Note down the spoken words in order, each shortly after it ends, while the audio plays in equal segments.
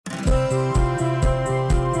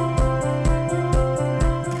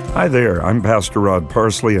Hi there, I'm Pastor Rod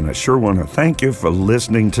Parsley, and I sure want to thank you for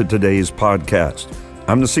listening to today's podcast.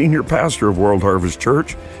 I'm the senior pastor of World Harvest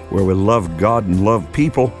Church, where we love God and love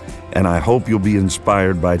people, and I hope you'll be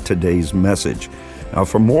inspired by today's message. Now,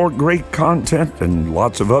 for more great content and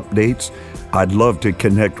lots of updates, I'd love to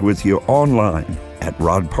connect with you online at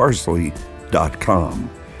rodparsley.com.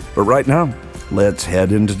 But right now, let's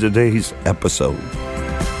head into today's episode.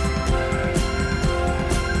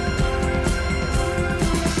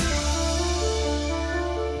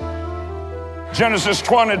 Genesis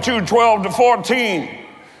 22, 12 to 14,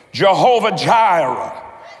 Jehovah Jireh.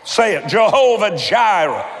 Say it, Jehovah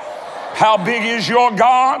Jireh. How big is your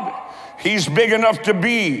God? He's big enough to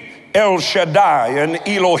be El Shaddai and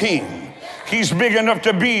Elohim. He's big enough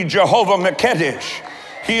to be Jehovah Mekadesh.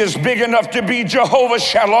 He is big enough to be Jehovah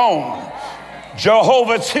Shalom,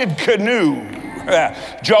 Jehovah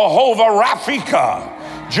Tzidkenu, Jehovah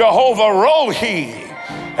Rafika, Jehovah Rohi,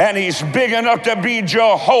 and he's big enough to be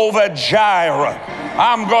Jehovah Jireh.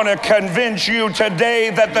 I'm going to convince you today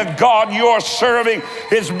that the God you're serving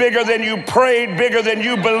is bigger than you prayed, bigger than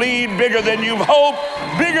you believed, bigger than you hoped,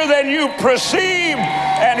 bigger than you perceived,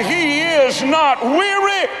 and he is not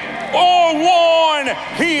weary or worn.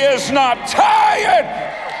 He is not tired.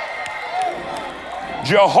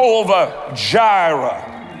 Jehovah Jireh,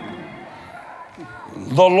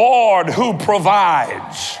 the Lord who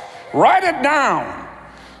provides. Write it down.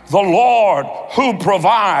 The Lord who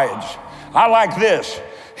provides. I like this.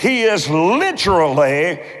 He is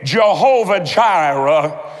literally Jehovah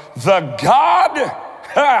Jireh, the God,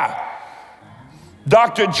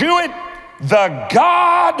 Dr. Jewett, the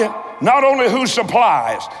God not only who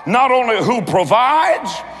supplies, not only who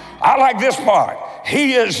provides. I like this part.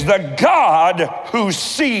 He is the God who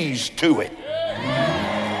sees to it.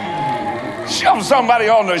 Shove somebody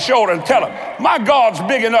on the shoulder and tell him, my God's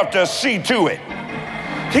big enough to see to it.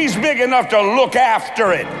 He's big enough to look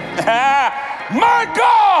after it. My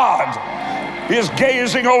God is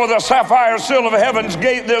gazing over the sapphire sill of heaven's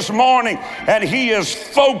gate this morning, and he is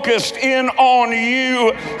focused in on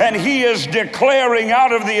you, and he is declaring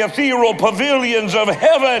out of the ethereal pavilions of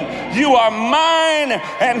heaven, you are mine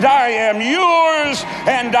and I am yours,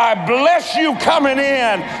 and I bless you coming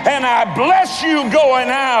in and I bless you going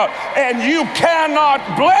out, and you cannot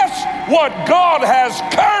bless what God has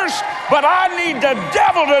cursed, but I need the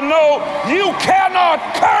devil to know you cannot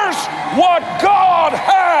curse what God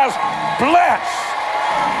has blessed.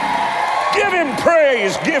 Give him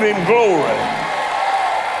praise, give him glory.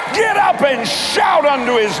 Get up and shout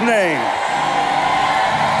unto his name.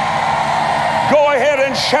 Go ahead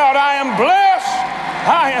and shout, I am blessed,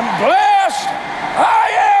 I am blessed,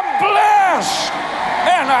 I am blessed,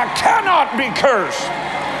 and I cannot be cursed.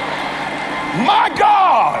 My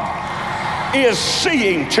God is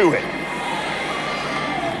seeing to it.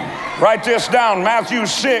 Write this down, Matthew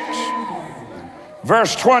 6,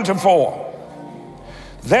 verse 24.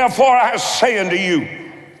 Therefore I say unto you,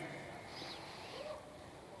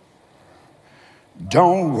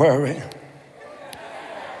 don't worry,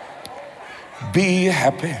 be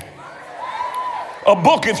happy. A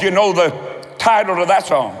book, if you know the title of that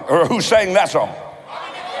song, or who sang that song.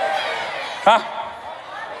 Huh?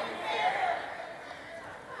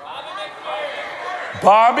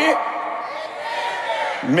 Bobby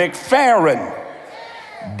McFerrin.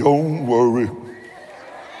 Don't worry,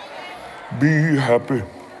 be happy.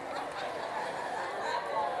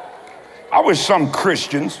 I wish some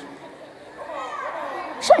Christians,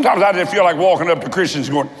 sometimes I just feel like walking up to Christians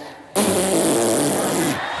going,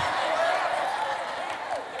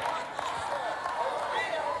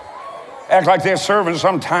 act like they're serving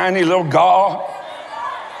some tiny little God.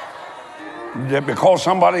 That because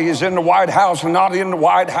somebody is in the White House and not in the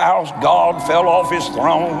White House, God fell off his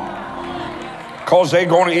throne. Because they're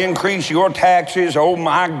going to increase your taxes. Oh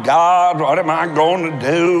my God, what am I going to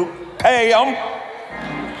do? Pay them.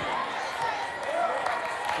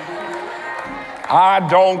 I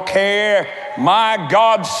don't care. My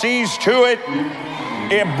God sees to it.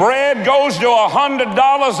 If bread goes to $100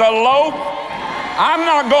 a loaf, I'm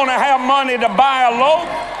not going to have money to buy a loaf.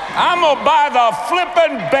 I'm going to buy the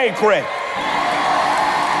flippin' bakery.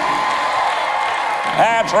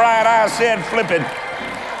 That's right, I said flippin'.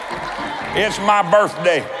 It's my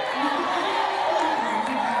birthday.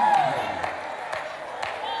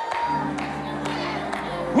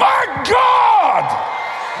 My God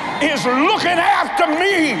is looking after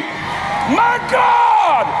me. My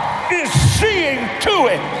God is seeing to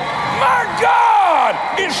it. My God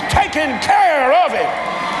is taking care of it.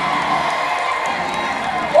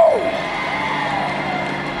 Whoa.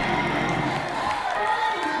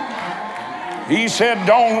 He said,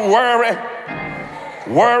 don't worry,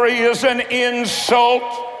 Worry is an insult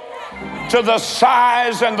to the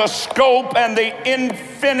size and the scope and the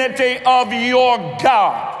infinity of your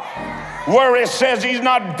God. Worry says he's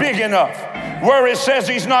not big enough. Worry says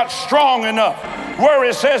he's not strong enough.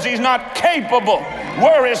 Worry says he's not capable.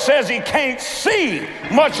 Worry says he can't see,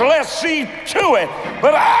 much less see to it.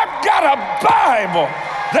 But I've got a Bible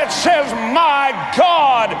that says my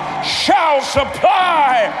God shall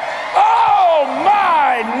supply all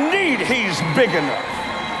my need. He's big enough.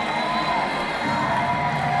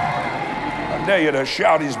 I dare you to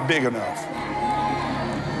shout, he's big enough.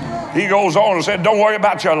 He goes on and said, don't worry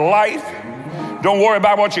about your life. Don't worry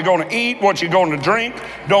about what you're going to eat, what you're going to drink.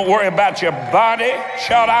 Don't worry about your body.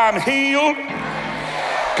 Shout, I'm healed.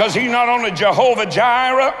 Because he's not only Jehovah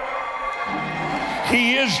Jireh,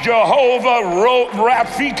 he is Jehovah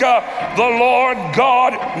Rafika, the Lord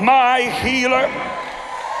God, my healer.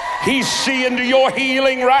 He's seeing to your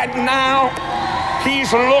healing right now.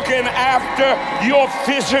 He's looking after your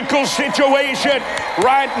physical situation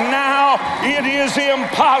right now. It is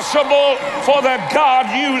impossible for the God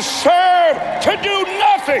you serve to do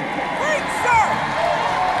nothing.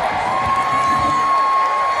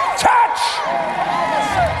 Touch.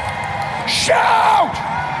 Shout.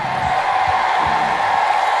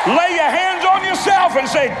 Lay your hands on yourself and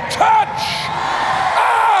say, touch.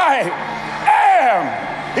 I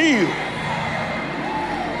am healed.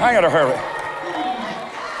 I gotta hurry.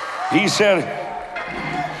 He said,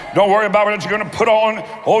 don't worry about what you're going to put on.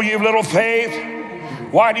 Oh, you little faith.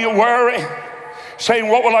 Why do you worry? Saying,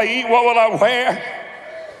 what will I eat? What will I wear?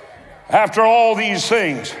 After all these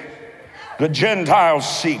things, the Gentiles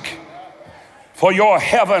seek. For your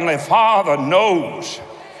heavenly Father knows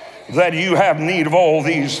that you have need of all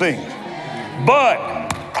these things. But,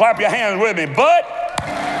 clap your hands with me, but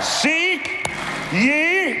seek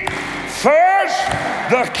ye first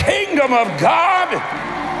the kingdom of God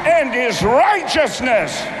and his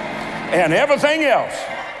righteousness, and everything else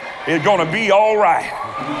is going to be all right.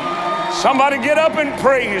 Somebody get up and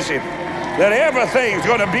praise him that everything's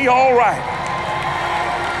going to be all right.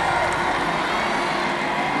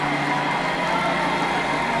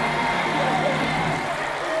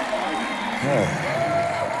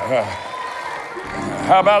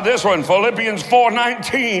 How about this one? Philippians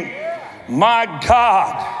 4:19. My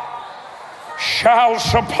God shall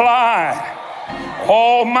supply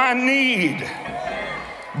all my need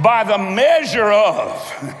by the measure of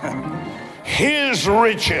his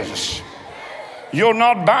riches. You're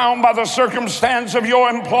not bound by the circumstance of your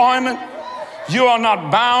employment. You are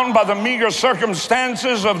not bound by the meager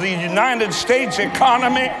circumstances of the United States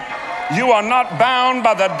economy. You are not bound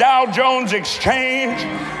by the Dow Jones exchange.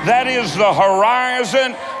 That is the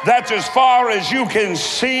horizon. That's as far as you can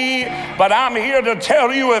see. But I'm here to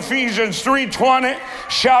tell you Ephesians 3:20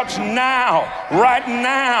 shouts now, right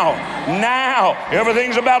now, now.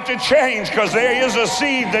 Everything's about to change because there is a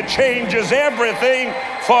seed that changes everything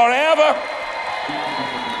forever.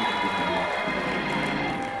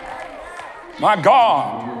 My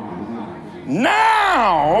God,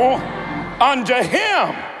 now unto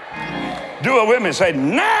him. Do it with me. Say,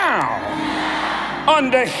 now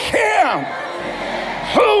unto him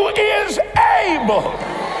who is able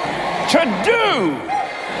to do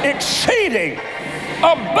exceeding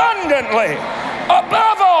abundantly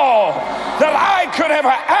above all that I could ever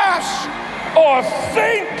ask or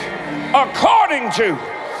think, according to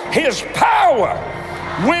his power,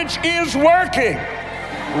 which is working.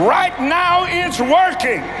 Right now it's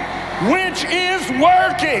working. Which is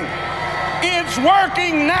working. It's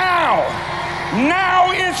working now.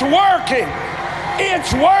 Now it's working.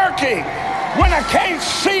 It's working. When I can't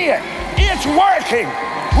see it, it's working.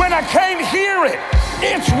 When I can't hear it,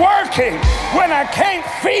 it's working. When I can't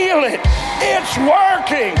feel it, it's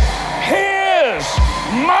working. His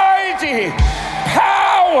mighty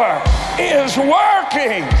power is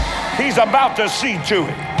working. He's about to see to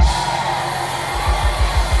it.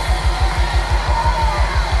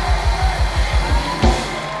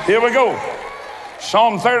 Here we go.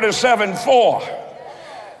 Psalm 37:4.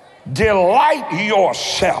 Delight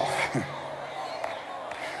yourself.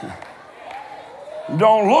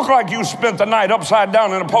 Don't look like you spent the night upside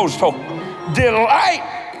down in a post hole.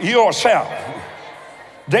 Delight yourself.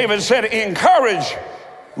 David said, encourage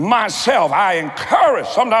myself. I encourage.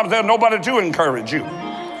 Sometimes there's nobody to encourage you.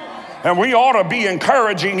 And we ought to be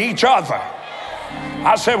encouraging each other.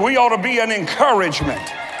 I said we ought to be an encouragement.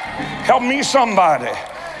 Help me somebody.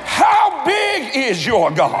 How big is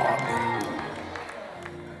your God?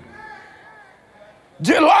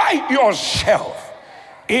 Delight yourself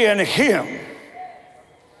in him.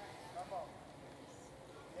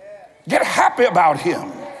 Get happy about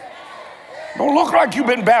him. Don't look like you've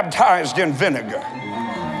been baptized in vinegar.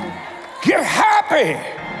 Get happy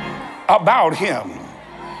about him.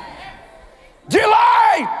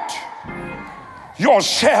 Delight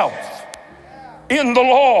yourself in the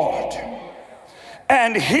Lord,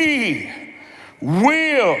 and he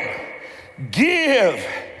will give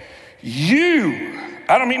you,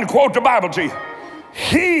 I don't mean to quote the Bible to you,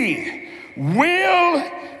 he will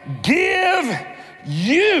give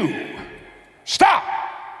you. Stop.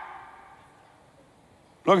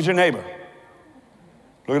 Look at your neighbor.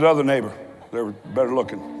 Look at the other neighbor. They're better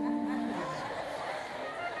looking.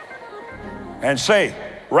 And say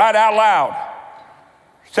right out loud.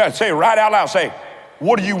 Say right out loud. Say,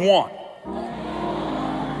 what do you want?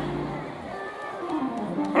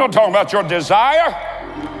 I'm not talking about your desire.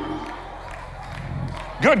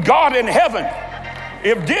 Good God in heaven,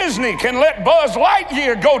 if Disney can let Buzz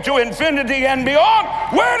Lightyear go to infinity and beyond,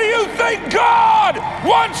 where do you think God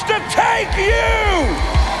wants to take you?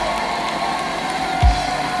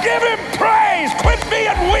 Give him praise. Quit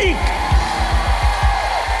being weak.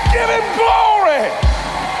 Give him glory.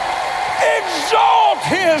 Exalt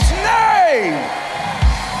his name.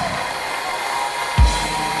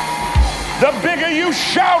 The bigger you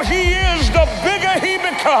shout he is, the bigger he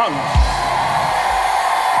becomes.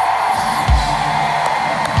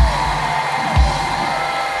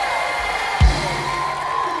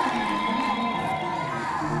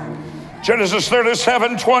 Genesis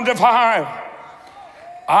 37:25.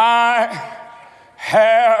 I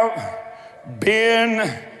have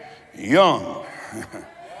been young.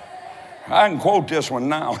 I can quote this one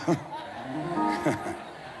now.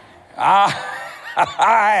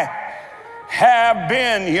 I have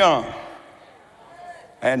been young,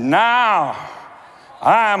 and now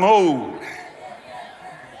I'm old.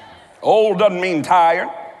 Old doesn't mean tired.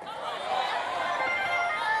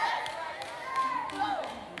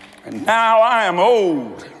 And now I am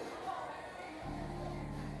old.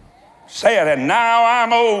 Say it, and now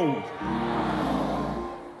I'm old.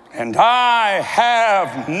 And I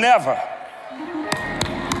have never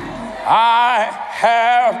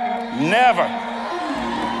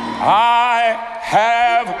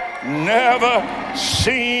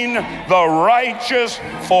seen the righteous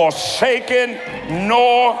forsaken,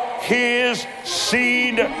 nor his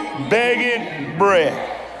seed begging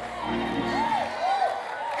bread.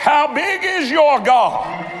 How big is your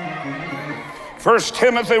God? 1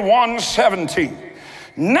 Timothy 1:17.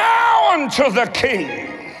 Now unto the King,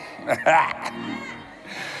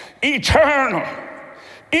 eternal,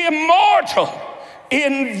 immortal,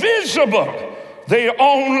 invisible, the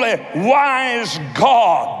only wise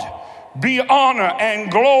God, be honor and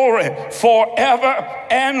glory forever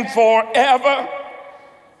and forever.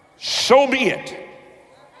 So be it.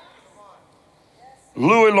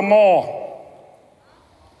 Louis L'Amour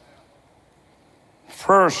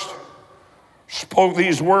first spoke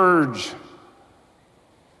these words: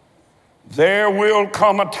 there will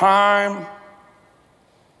come a time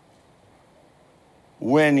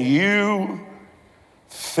when you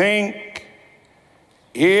think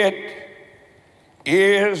it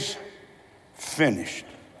is finished.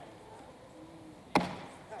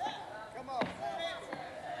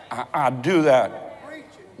 I do that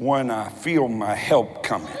when I feel my help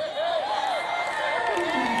coming.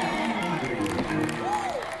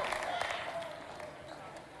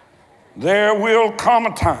 There will come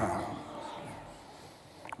a time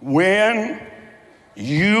when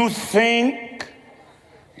you think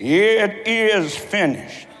it is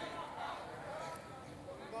finished.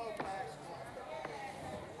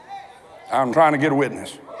 I'm trying to get a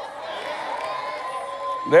witness.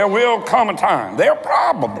 There will come a time. There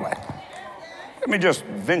probably, let me just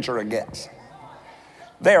venture a guess.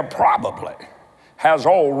 There probably has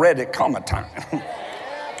already come a time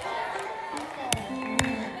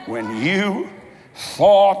when you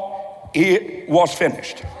thought it was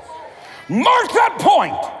finished. Mark that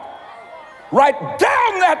point. Write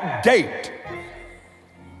down that date.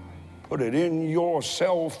 Put it in your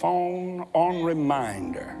cell phone on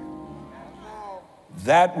reminder.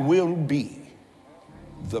 That will be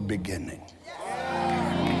the beginning.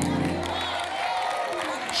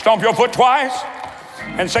 Stomp your foot twice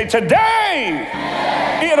and say, today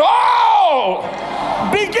it all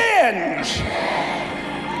begins.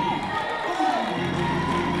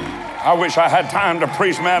 I wish I had time to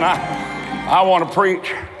preach, man. I want to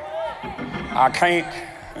preach. I can't.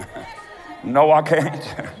 No, I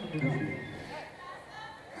can't.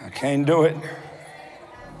 I can't do it.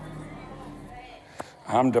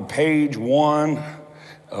 I'm to page 1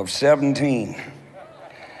 of 17.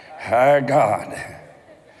 Hi, God.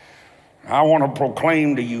 I want to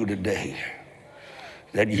proclaim to you today,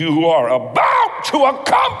 that you are about to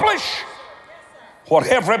accomplish what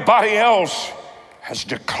everybody else has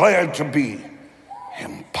declared to be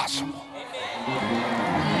impossible.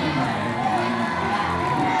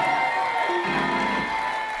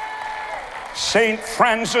 St.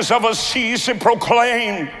 Francis of Assisi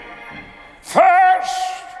proclaimed, first,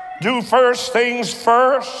 do first things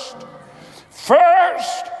first.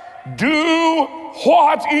 First, do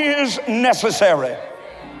what is necessary.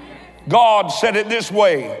 God said it this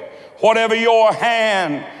way, whatever your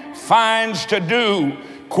hand finds to do,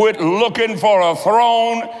 quit looking for a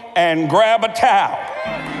throne and grab a towel.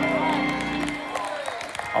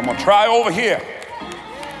 I'm gonna try over here.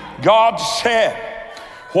 God said,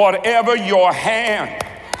 whatever your hand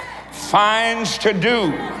finds to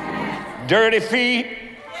do, dirty feet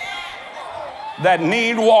that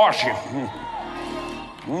need washing,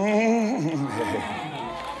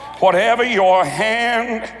 whatever your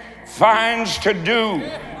hand finds to do,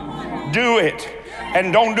 do it.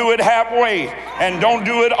 And don't do it halfway, and don't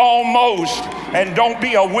do it almost, and don't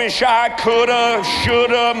be a wish I coulda,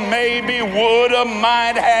 shoulda, maybe, woulda,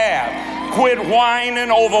 might have. Quit whining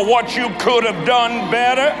over what you could have done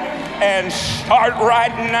better and start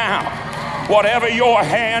right now. Whatever your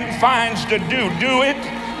hand finds to do, do it.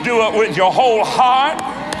 Do it with your whole heart.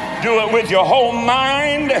 Do it with your whole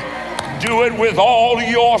mind. Do it with all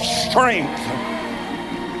your strength.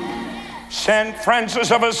 St. Francis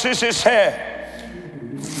of Assisi said,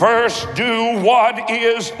 first do what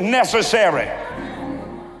is necessary,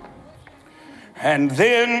 and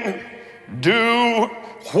then do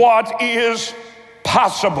what is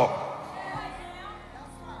possible.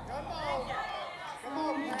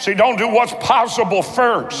 See, don't do what's possible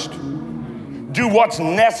first. Do what's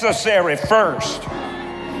necessary first.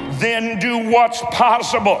 Then do what's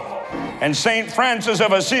possible. And St. Francis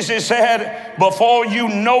of Assisi said, before you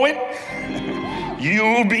know it,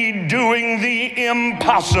 you'll be doing the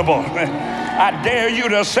impossible. I dare you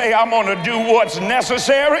to say, I'm going to do what's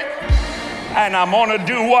necessary, and I'm going to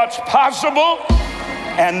do what's possible,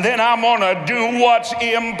 and then I'm going to do what's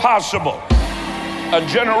impossible. A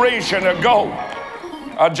generation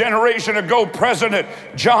ago, President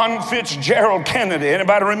John Fitzgerald Kennedy,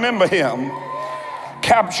 anybody remember him,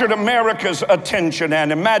 captured America's attention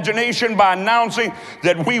and imagination by announcing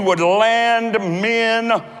that we would land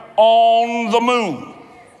men on the moon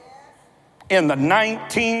in the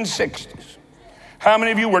 1960s. How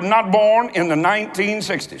many of you were not born in the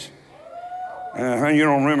 1960s? You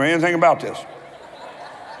don't remember anything about this.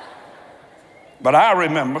 But I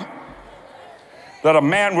remember that a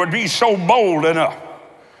man would be so bold enough.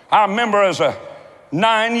 I remember as a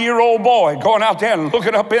 9-year-old boy going out there and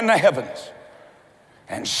looking up in the heavens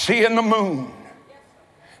and seeing the moon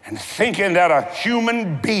and thinking that a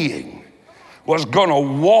human being was going to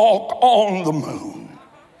walk on the moon.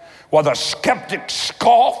 Well, the skeptics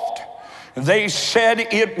scoffed. They said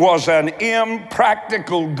it was an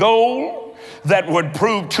impractical goal that would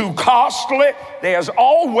prove too costly. There's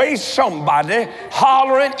always somebody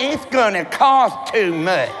hollering, it's going to cost too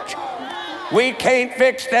much. We can't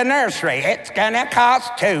fix the nursery. It's going to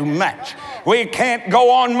cost too much. We can't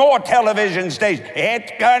go on more television stations.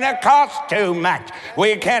 It's going to cost too much.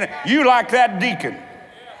 We can't. You like that deacon.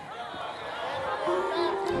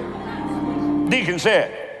 Deacon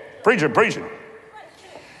said, preaching,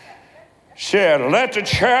 said, let the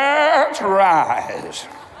church rise.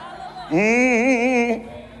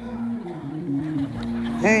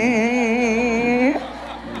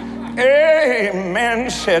 Amen,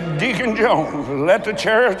 said Deacon Jones. Let the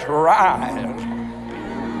church rise.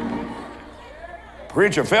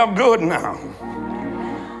 Preacher felt good now.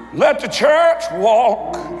 Let the church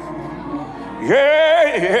walk.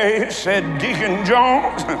 Yeah, said Deacon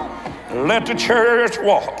Jones. Let the church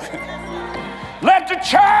walk. Let the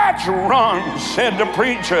church run, said the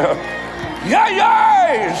preacher.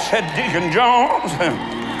 Yeah, said Deacon Jones.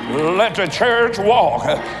 Let the church walk.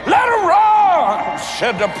 Let her run,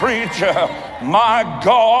 said the preacher. My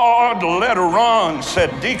God, let her run,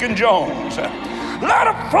 said Deacon Jones. Let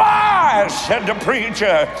her fly, said the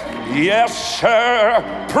preacher. Yes, sir.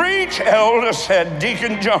 Preach, elder, said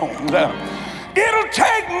Deacon Jones. It'll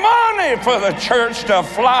take money for the church to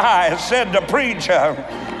fly, said the preacher.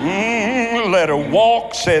 Let her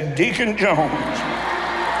walk, said Deacon Jones.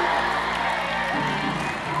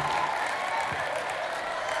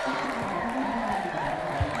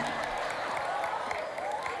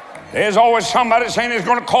 There's always somebody saying it's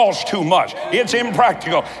going to cost too much. It's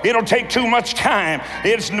impractical. It'll take too much time.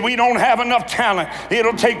 We don't have enough talent.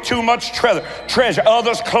 It'll take too much treasure.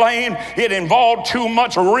 Others claim it involved too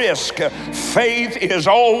much risk. Faith is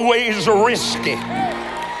always risky.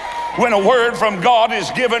 When a word from God is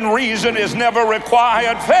given, reason is never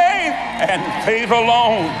required. Faith and faith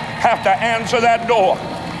alone have to answer that door.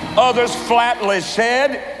 Others flatly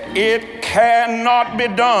said, it cannot be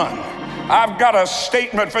done. I've got a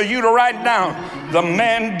statement for you to write down. The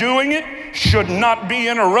man doing it should not be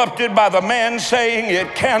interrupted by the man saying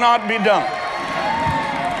it cannot be done.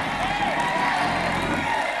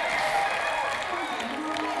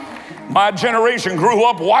 My generation grew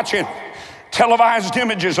up watching televised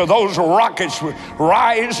images of those rockets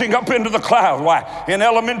rising up into the cloud. Why, in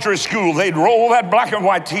elementary school, they'd roll that black and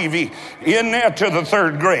white TV in there to the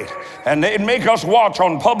third grade, and they'd make us watch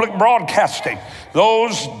on public broadcasting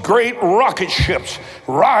those great rocket ships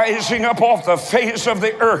rising up off the face of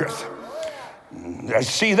the earth. I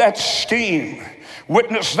see that steam,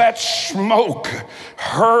 witness that smoke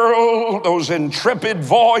hurl those intrepid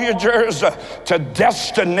voyagers to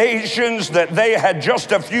destinations that they had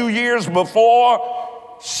just a few years before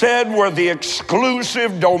said were the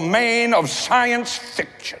exclusive domain of science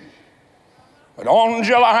fiction. But on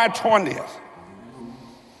July 20th,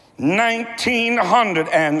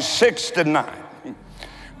 1969,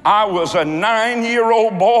 I was a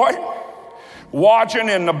 9-year-old boy watching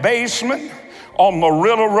in the basement on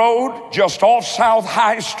Marilla Road, just off South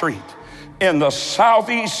High Street, in the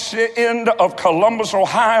southeast end of Columbus,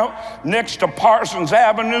 Ohio, next to Parsons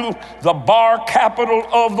Avenue, the bar capital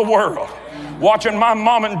of the world. Watching my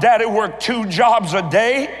mom and daddy work 2 jobs a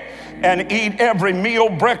day and eat every meal,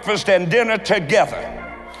 breakfast and dinner together.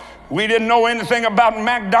 We didn't know anything about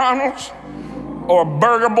McDonald's or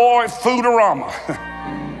Burger Boy, Foodorama.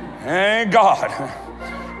 Thank God.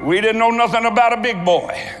 We didn't know nothing about a big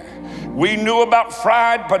boy. We knew about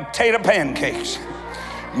fried potato pancakes.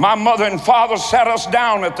 My mother and father sat us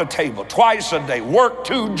down at the table twice a day, worked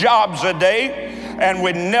 2 jobs a day, and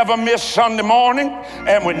we never missed Sunday morning,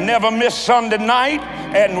 and we never missed Sunday night,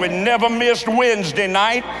 and we never missed Wednesday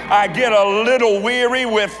night. I get a little weary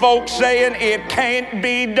with folks saying it can't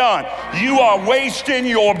be done. You are wasting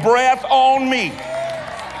your breath on me.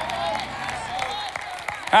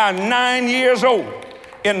 I'm 9 years old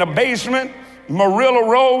in the basement, Marilla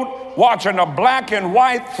Road, watching a black and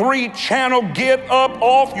white 3-channel. Get up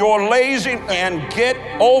off your lazy and get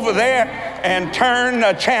over there and turn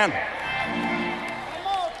the channel.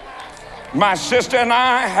 My sister and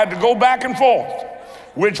I had to go back and forth.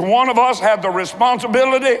 Which one of us had the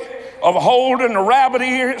responsibility of holding the rabbit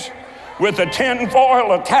ears with the tin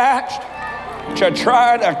foil attached to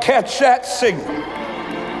try to catch that signal?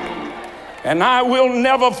 And I will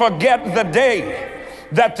never forget the day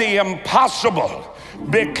that the impossible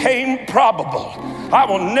became probable. I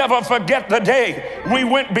will never forget the day we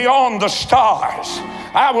went beyond the stars.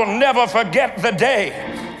 I will never forget the day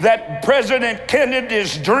that President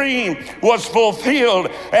Kennedy's dream was fulfilled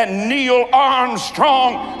and Neil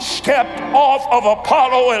Armstrong stepped off of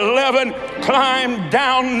Apollo 11, climbed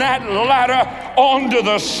down that ladder onto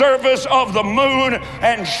the surface of the moon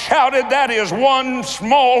and shouted, "That is one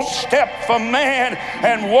small step for man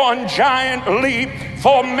and one giant leap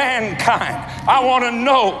for mankind." I want to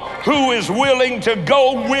know who is willing to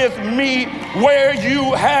go with me where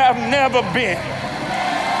you have never been.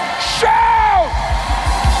 Shout!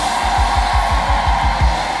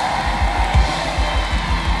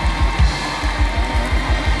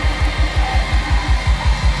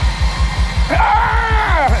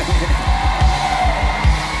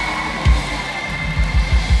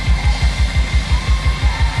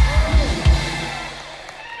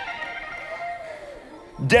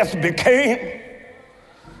 Death became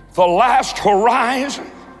the last horizon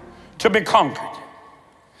to be conquered.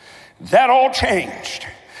 That all changed.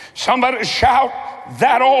 Somebody shout,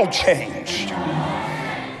 that all changed.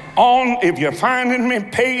 On, if you're finding me,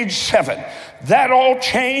 page 7, that all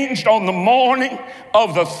changed on the morning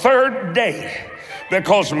of the 3rd day,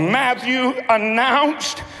 because Matthew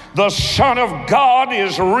announced the Son of God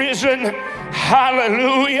is risen.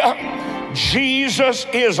 Hallelujah. Jesus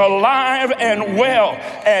is alive and well,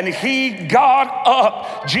 and he got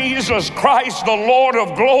up. Jesus Christ, the Lord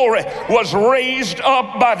of glory, was raised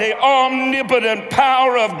up by the omnipotent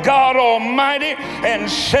power of God Almighty and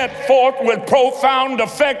set forth with profound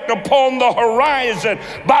effect upon the horizon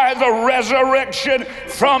by the resurrection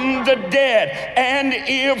from the dead. And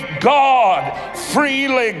if God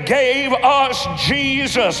freely gave us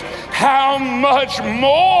Jesus, how much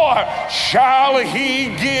more shall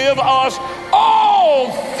he give us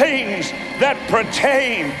all things that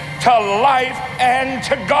pertain to life and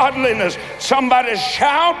to godliness? Somebody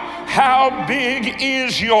shout, how big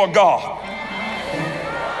is your God?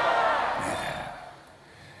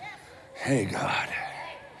 Hey, God.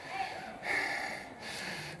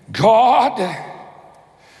 God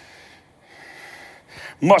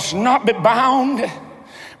must not be bound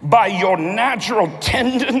by your natural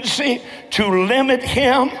tendency to limit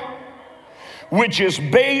him, which is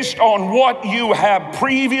based on what you have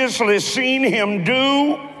previously seen him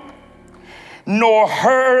do, nor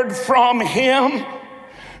heard from him,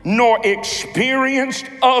 nor experienced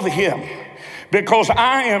of him. Because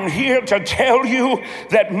I am here to tell you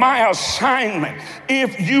that my assignment,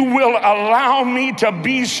 if you will allow me to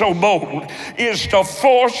be so bold, is to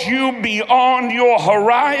force you beyond your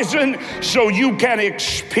horizon so you can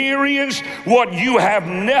experience what you have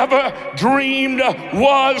never dreamed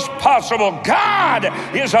was possible. God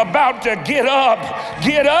is about to get up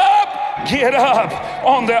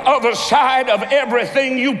on the other side of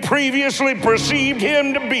everything you previously perceived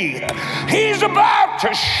him to be. He's about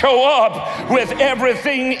to show up with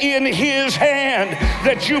everything in his hand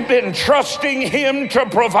that you've been trusting him to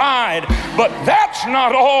provide. But that's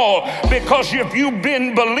not all, because if you've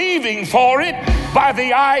been believing for it by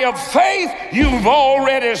the eye of faith, you've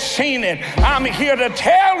already seen it. I'm here to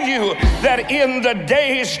tell you that in the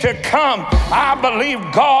days to come, I believe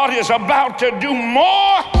God is about to do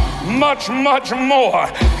more, much more.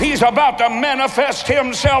 He's about to manifest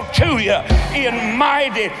himself to you in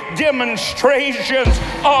mighty demonstrations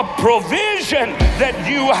of provision that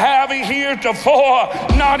you have heretofore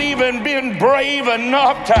not even been brave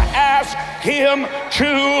enough to ask him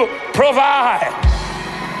to provide.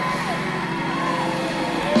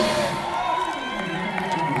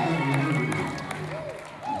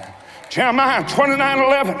 Jeremiah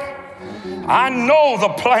 29:11. I know the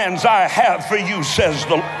plans I have for you, says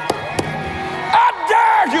the Lord.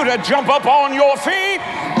 I dare you to jump up on your feet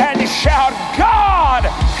and shout, God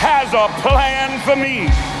has a plan for me.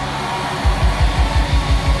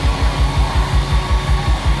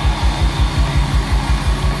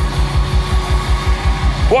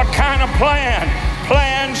 What kind of plan?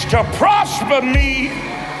 Plans to prosper me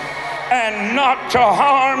and not to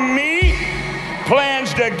harm me.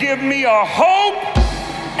 Plans to give me a hope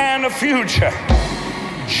and a future.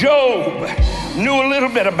 Job knew a little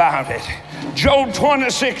bit about it. Job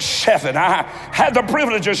 26:7. I had the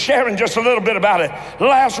privilege of sharing just a little bit about it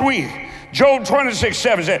last week. Job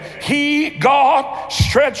 26:7 said, He, God,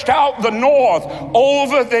 stretched out the north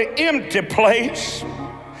over the empty place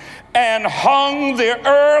and hung the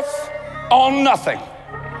earth on nothing.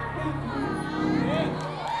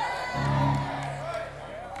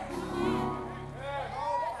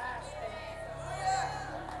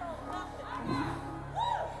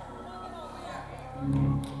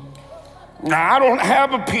 Now, I don't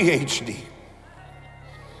have a PhD.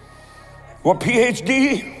 What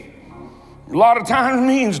PhD a lot of times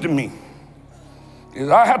means to me is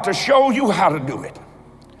I have to show you how to do it.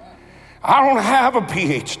 I don't have a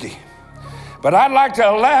PhD, but I'd like to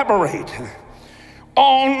elaborate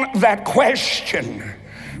on that question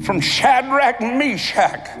from Shadrach,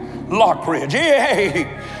 Meshach, Lockridge. Hey,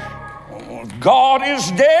 God is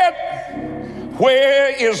dead. Where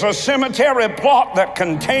is a cemetery plot that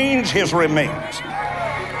contains his remains?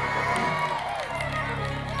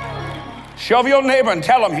 Shove your neighbor and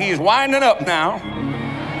tell him he's winding up now.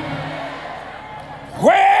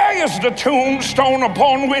 Where is the tombstone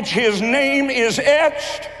upon which his name is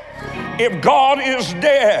etched if God is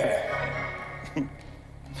dead?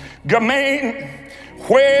 Gawain,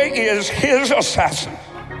 where is his assassin?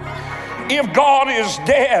 If God is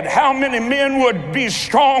dead, how many men would be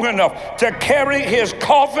strong enough to carry his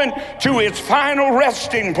coffin to its final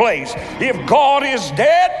resting place? If God is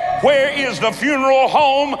dead, where is the funeral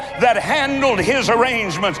home that handled his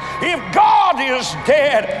arrangements? If God is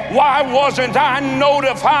dead, why wasn't I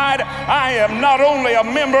notified? I am not only a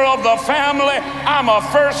member of the family, I'm a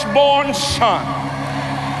firstborn son.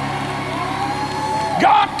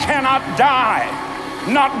 God cannot die,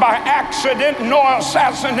 not by accident nor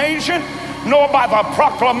assassination, nor by the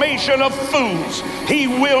proclamation of fools. He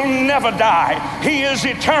will never die. He is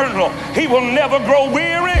eternal. He will never grow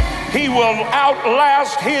weary. He will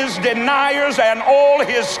outlast his deniers and all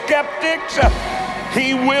his skeptics.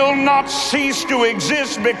 He will not cease to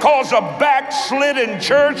exist because of backslidden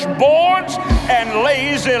church boards and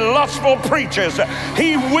lazy, lustful preachers.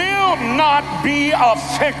 He will not be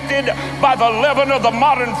affected by the leaven of the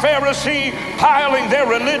modern Pharisee piling their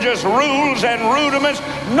religious rules and rudiments,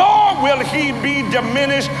 nor will he be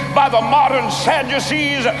diminished by the modern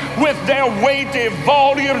Sadducees with their weighty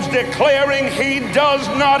volumes declaring he does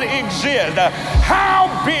not exist. How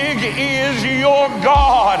big is your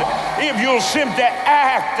God if you'll simply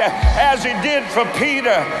act as he did for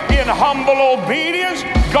Peter in humble obedience,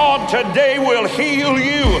 God today will heal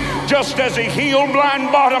you just as he healed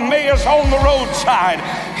blind Bartimaeus on the roadside.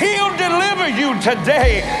 He'll deliver you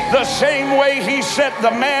today the same way he set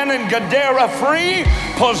the man in Gadara free,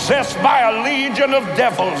 possessed by a legion of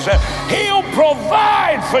devils. He'll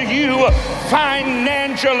provide for you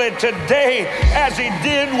financially today as he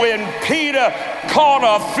did when Peter caught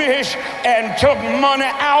a fish and took money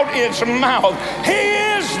out its mouth. He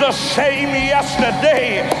is the same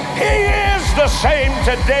yesterday. He is the same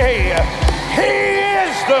today. He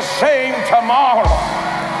is the same tomorrow.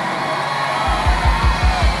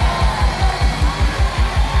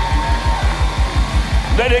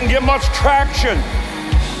 They didn't get much traction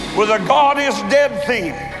with a God is dead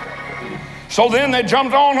theme. So then they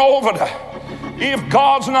jumped on over to, if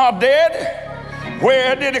God's not dead,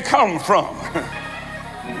 where did it come from?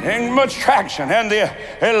 Ain't much traction. And the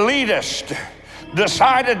elitists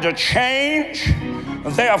decided to change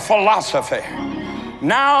their philosophy.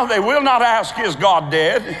 Now they will not ask, is God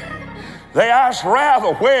dead? They ask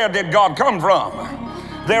rather, where did God come from?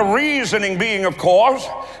 Their reasoning being, of course,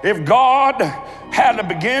 if God had a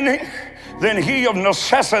beginning, then he of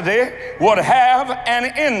necessity would have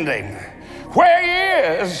an ending.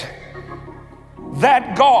 Where is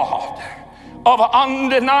that God of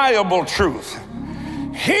undeniable truth?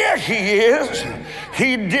 Here he is.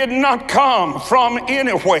 He did not come from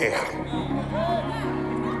anywhere.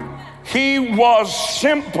 He was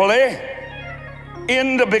simply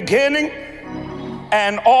in the beginning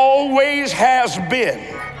and always has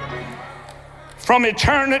been. From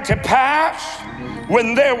eternity past,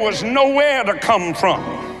 when there was nowhere to come from.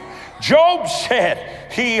 Job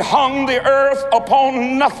said he hung the earth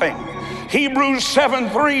upon nothing. Hebrews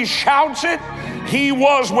 7:3 shouts it. He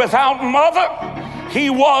was without mother. He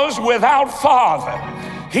was without father.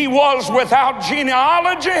 He was without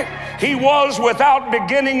genealogy. He was without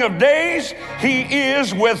beginning of days. He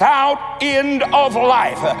is without end of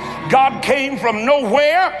life. God came from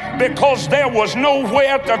nowhere because there was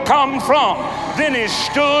nowhere to come from. Then he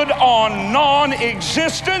stood on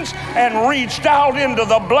non-existence and reached out into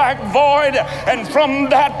the black void, and from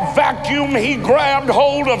that vacuum he grabbed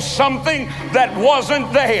hold of something that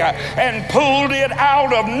wasn't there and pulled it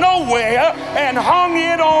out of nowhere and hung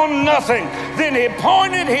it on nothing. Then he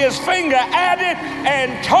pointed his finger at it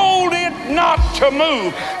and told it not to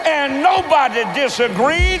move, and nobody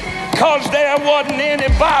disagreed because there wasn't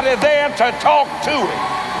anybody there to talk to it.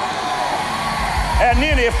 And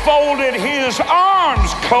then he folded his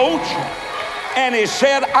arms, coach, and he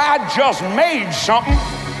said, I just made something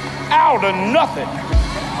out of nothing.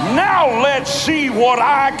 Now let's see what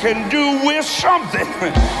I can do with something.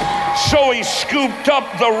 So he scooped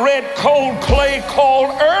up the red cold clay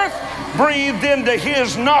called earth, breathed into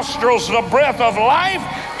his nostrils the breath of life,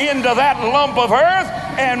 into that lump of earth,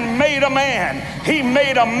 and made a man. He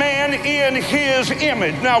made a man in his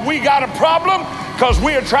image. Now we got a problem because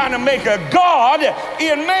we're trying to make a God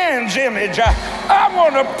in man's image. I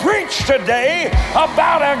want to preach today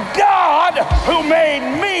about a God who made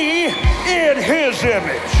me in his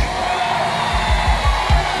image.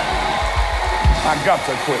 I got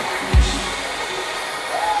to quit.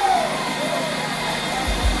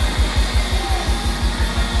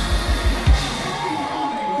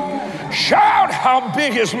 Shout, how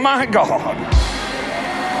big is my God?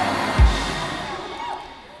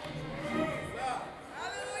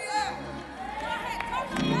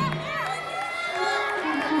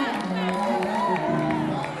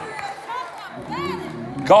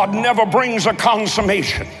 God never brings a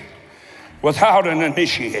consummation without an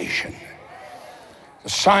initiation. The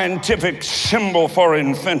scientific symbol for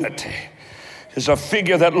infinity is a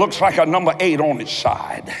figure that looks like a number 8 on its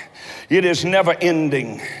side. It is never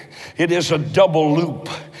ending. It is a double loop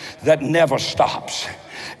that never stops.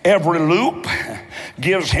 Every loop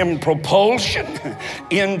gives him propulsion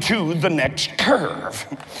into the next curve,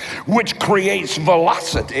 which creates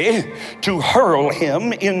velocity to hurl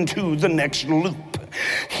him into the next loop.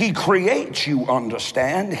 He creates, you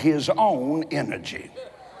understand, his own energy.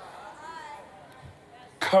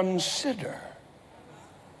 Consider,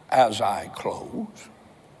 as I close,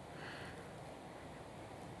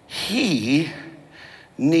 he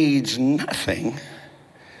needs nothing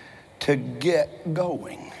to get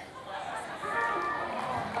going.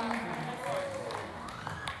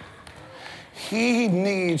 He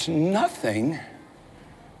needs nothing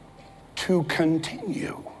to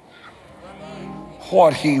continue.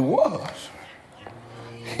 What he was,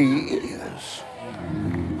 he is.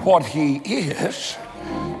 What he is,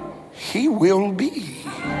 he will be.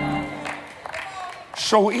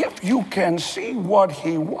 So if you can see what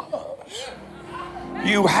he was,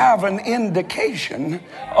 you have an indication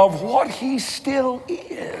of what he still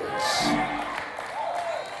is.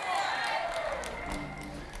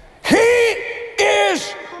 He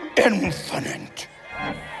is infinite.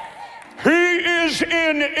 He is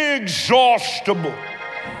inexhaustible.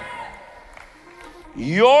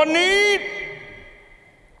 Your need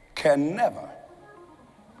can never,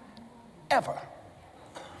 ever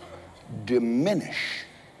diminish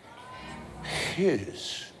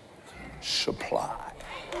his supply.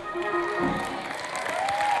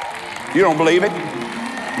 You don't believe it?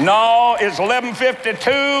 No, it's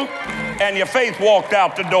 11:52 and your faith walked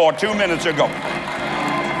out the door 2 minutes ago.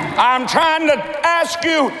 I'm trying to ask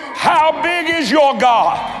you, how big is your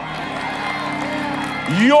God?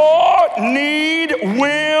 Your need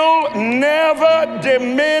will never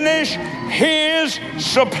diminish his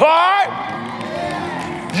supply.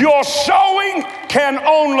 Your sowing can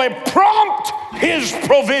only prompt his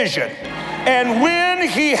provision. And when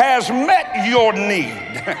he has met your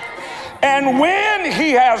need, and when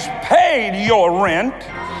he has paid your rent,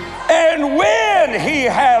 and when he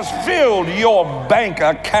has filled your bank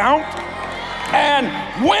account, and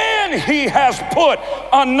when he has put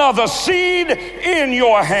another seed in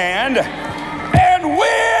your hand, and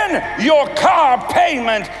when your car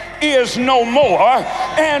payment is no more,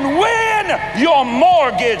 and when your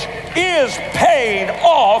mortgage is paid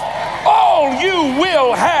off, all you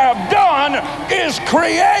will have done is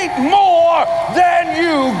create more than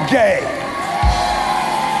you gave.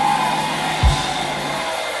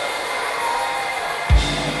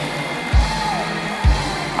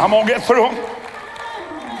 I'm gonna get through them.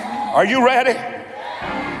 Are you ready?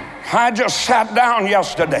 I just sat down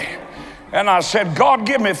yesterday and I said, God,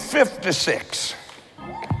 give me 56.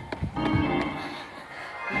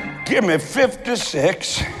 Give me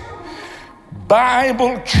 56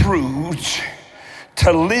 Bible truths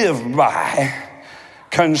to live by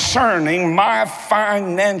concerning my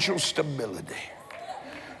financial stability.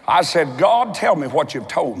 I said, God, tell me what you've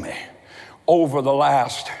told me over the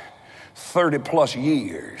last 30 plus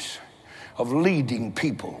years of leading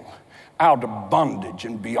people out of bondage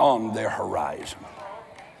and beyond their horizon.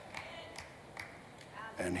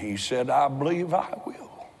 And he said, I believe I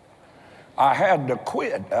will. I had to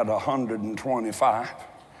quit at 125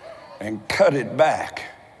 and cut it back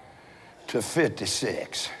to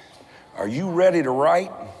 56. Are you ready to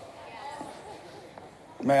write?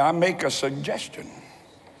 May I make a suggestion?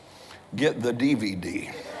 Get the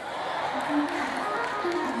DVD.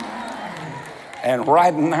 And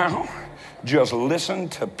right now, just listen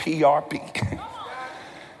to PRP.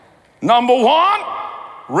 Number one,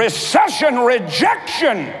 recession,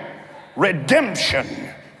 rejection, redemption,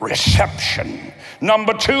 reception.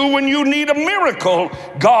 Number two, when you need a miracle,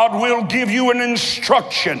 God will give you an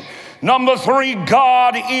instruction. Number three,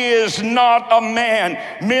 God is not a man.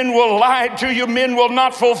 Men will lie to you. Men will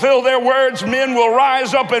not fulfill their words. Men will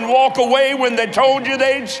rise up and walk away when they told you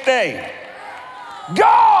they'd stay.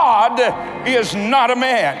 God is not a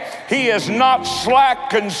man. He is not slack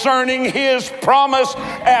concerning his promise,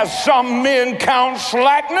 as some men count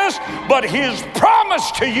slackness, but his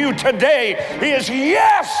promise to you today is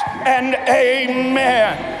yes and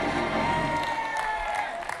amen.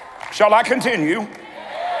 Shall I continue?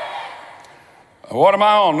 What am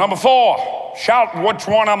I on? Number 4. Shout which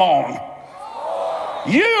one I'm on.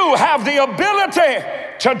 You have the ability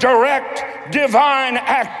to direct divine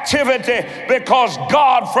activity because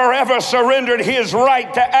God forever surrendered his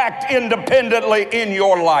right to act independently in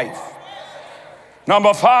your life.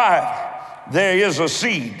 Number 5, there is a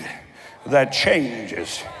seed that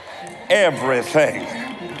changes everything.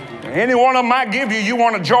 Any one of them I give you, you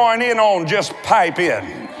want to join in on, just pipe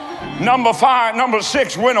in. Number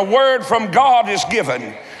 6, when a word from God is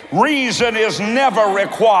given, reason is never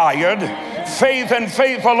required. Faith and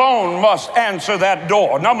faith alone must answer that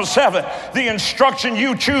door. Number 7, the instruction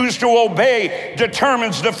you choose to obey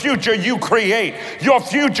determines the future you create. Your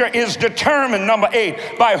future is determined, number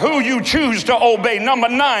 8, by who you choose to obey. Number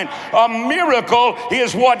 9, a miracle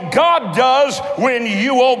is what God does when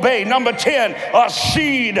you obey. Number 10, a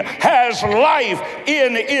seed has life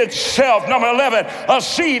in itself. Number 11, a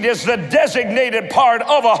seed is the designated part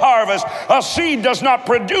of a harvest. A seed does not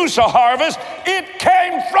produce a harvest. It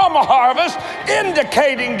came from a harvest,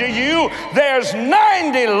 indicating to you there's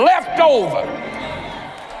 90 left over.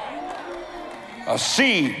 A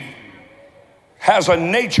seed has a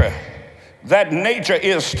nature. That nature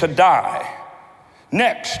is to die.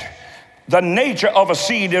 Next, the nature of a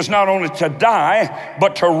seed is not only to die,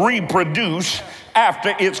 but to reproduce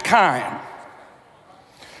after its kind.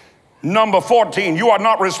 Number 14, you are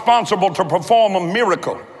not responsible to perform a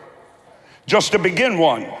miracle, just to begin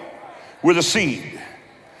one with a seed.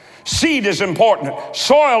 Seed is important.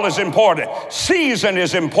 Soil is important. Season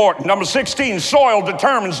is important. Number 16, soil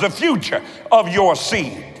determines the future of your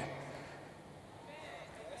seed.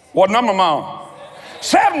 What number am I on?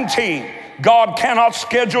 17, God cannot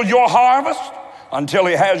schedule your harvest until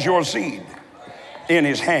he has your seed in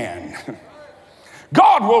his hand.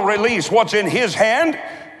 God will release what's in his hand.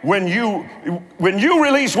 When you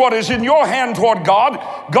release what is in your hand toward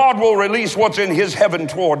God, God will release what's in his heaven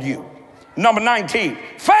toward you. Number 19,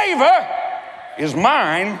 favor is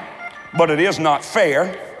mine, but it is not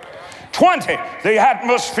fair. 20, the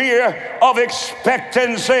atmosphere of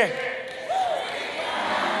expectancy.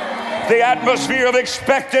 The atmosphere of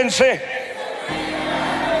expectancy.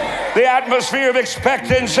 The atmosphere of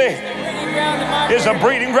expectancy is a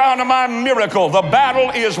breeding ground of my miracle. The battle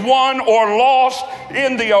is won or lost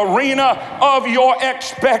in the arena of your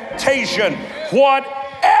expectation.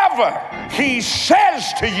 Whatever he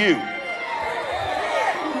says to you,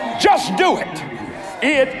 just do it.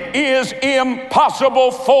 It is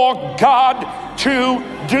impossible for God to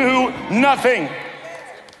do nothing.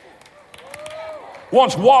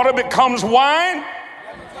 Once water becomes wine,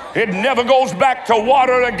 it never goes back to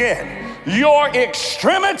water again. Your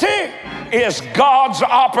extremity is God's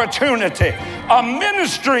opportunity. A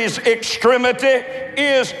ministry's extremity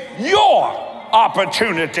is your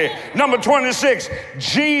opportunity. Number 26,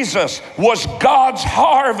 Jesus was God's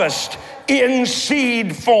harvest in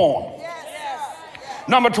seed form.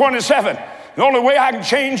 Number 27, the only way I can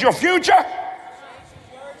change your future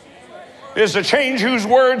is to change whose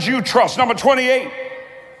words you trust. Number 28,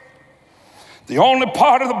 the only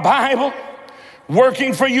part of the Bible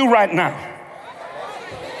working for you right now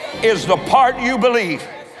is the part you believe.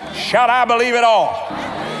 Shout, I believe it all.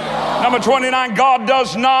 Number 29, God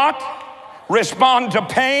does not respond to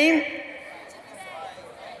pain.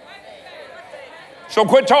 So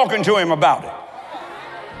quit talking to him about it.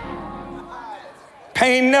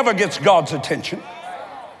 Pain never gets God's attention.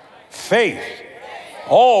 Faith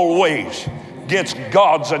always gets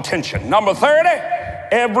God's attention. Number 30,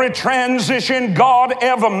 every transition God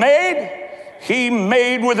ever made, he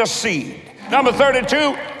made with a seed. Number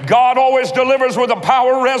 32, God always delivers with a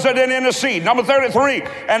power resident in a seed. Number 33,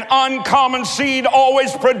 an uncommon seed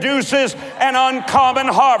always produces an uncommon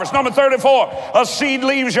harvest. Number 34, a seed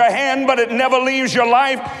leaves your hand, but it never leaves your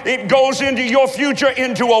life. It goes into your future,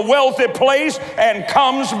 into a wealthy place, and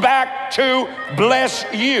comes back to bless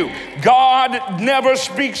you. God never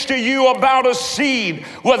speaks to you about a seed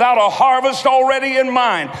without a harvest already in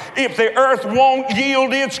mind. If the earth won't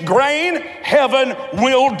yield its grain, heaven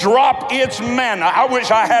will drop its manna. I wish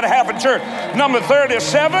I had half a church. Number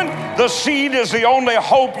 37, the seed is the only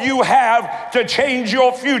hope you have to change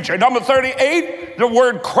your future. Number 38, the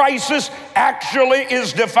word crisis actually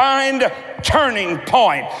is defined turning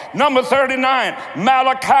point. Number 39,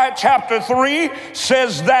 Malachi chapter 3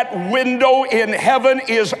 says that window in heaven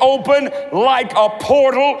is open like a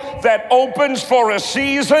portal that opens for a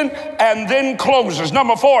season and then closes.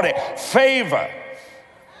 Number 40, favor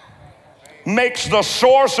makes the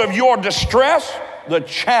source of your distress the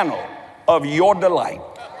channel of your delight.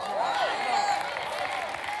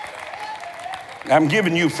 I'm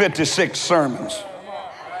giving you 56 sermons.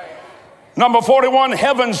 Number 41,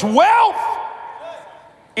 heaven's wealth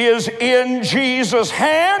is in Jesus'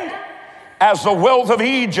 hand as the wealth of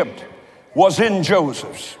Egypt was in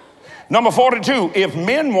Joseph's. Number 42, if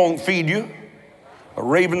men won't feed you, a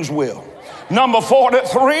raven's will. Number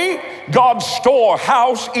 43, God's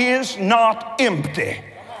storehouse is not empty.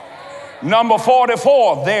 Number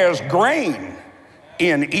 44, there's grain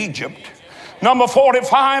in Egypt. Number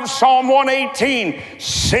 45, Psalm 118,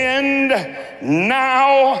 send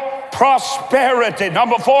now prosperity.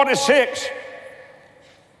 Number 46,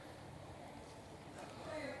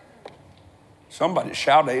 somebody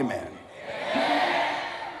shout amen.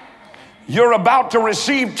 You're about to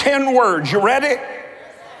receive 10 words. You ready?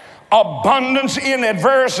 Abundance in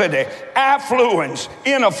adversity, affluence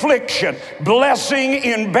in affliction, blessing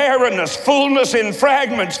in barrenness, fullness in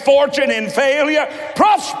fragments, fortune in failure,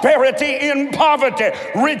 prosperity in poverty,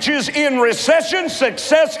 riches in recession,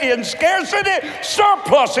 success in scarcity,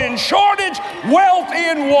 surplus in shortage, wealth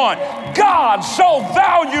in want. God so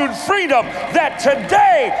valued freedom that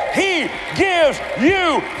today he gives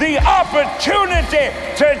you the opportunity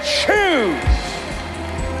to choose.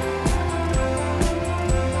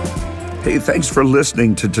 Hey, thanks for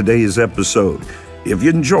listening to today's episode. If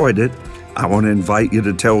you enjoyed it, I want to invite you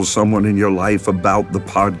to tell someone in your life about the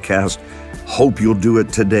podcast. Hope you'll do it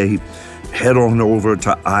today. Head on over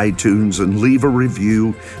to iTunes and leave a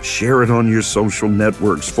review. Share it on your social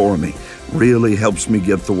networks for me. Really helps me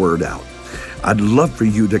get the word out. I'd love for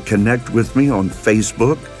you to connect with me on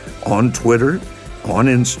Facebook on Twitter, on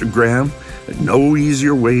Instagram. No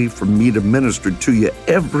easier way for me to minister to you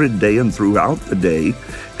every day and throughout the day,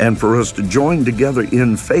 and for us to join together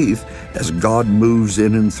in faith as God moves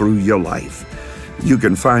in and through your life. You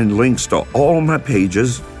can find links to all my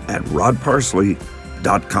pages at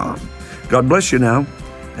rodparsley.com. God bless you now,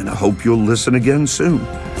 and I hope you'll listen again soon.